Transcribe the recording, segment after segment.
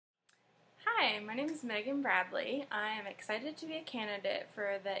Hi, my name is Megan Bradley. I am excited to be a candidate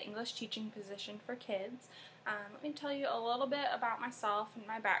for the English teaching position for kids. Let me tell you a little bit about myself and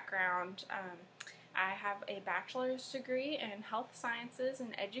my background. I have a bachelor's degree in health sciences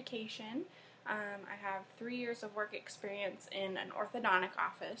and education. I have 3 years of work experience in an orthodontic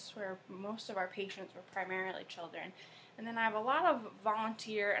office where most of our patients were primarily children. And then I have a lot of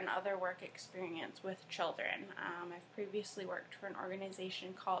volunteer and other work experience with children. I've previously worked for an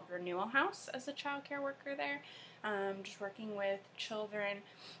organization called Renewal House as a child care worker there, just working with children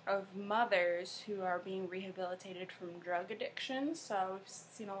of mothers who are being rehabilitated from drug addiction. So we've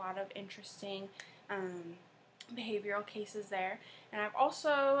seen a lot of interesting behavioral cases there. And I've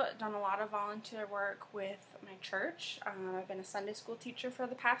also done a lot of volunteer work with my church. I've been a Sunday school teacher for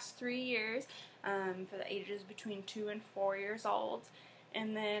the past 3 years for the ages between 2 and 4 years old.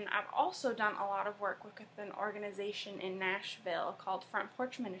 And then I've also done a lot of work with an organization in Nashville called Front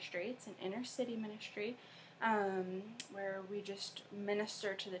Porch Ministry. It's an inner city ministry where we just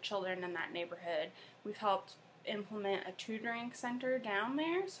minister to the children in that neighborhood. We've helped implement a tutoring center down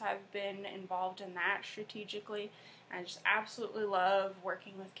there, so I've been involved in that strategically. I just absolutely love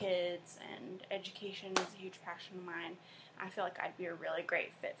working with kids, and education is a huge passion of mine. I feel like I'd be a really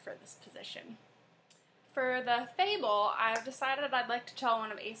great fit for this position. For the fable, I've decided I'd like to tell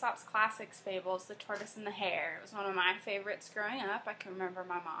one of Aesop's classics fables, The Tortoise and the Hare. It was one of my favorites growing up. I can remember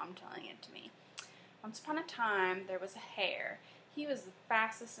my mom telling it to me. Once upon a time, there was a hare. He was the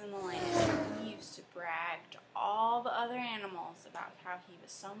fastest in the land. He used to brag to all the other animals about how he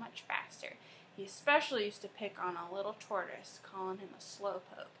was so much faster. He especially used to pick on a little tortoise, calling him a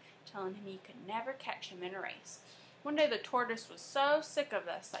slowpoke, telling him he could never catch him in a race. One day the tortoise was so sick of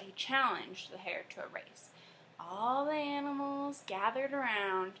this that he challenged the hare to a race. All the animals gathered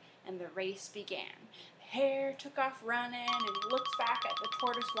around and the race began. The hare took off running and he looked back at the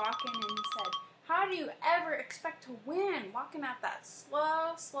tortoise walking and he said, "How do you ever expect to win walking at that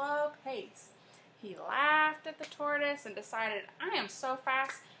slow pace?" He laughed at the tortoise and decided, "I am so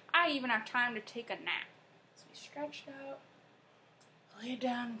fast, I even have time to take a nap." So he stretched out, laid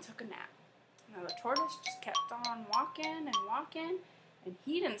down, and took a nap. Now the tortoise just kept on walking, and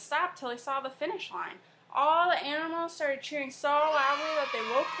he didn't stop till he saw the finish line. All the animals started cheering so loudly that they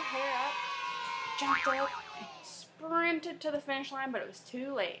woke the hare up, jumped up, and sprinted to the finish line, but it was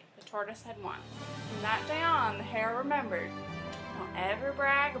too late. The tortoise had won. From that day on, the hare remembered, don't ever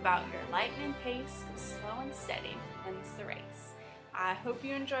brag about your lightning pace, because slow and steady wins the race. I hope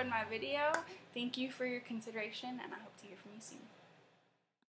you enjoyed my video. Thank you for your consideration, and I hope to hear from you soon.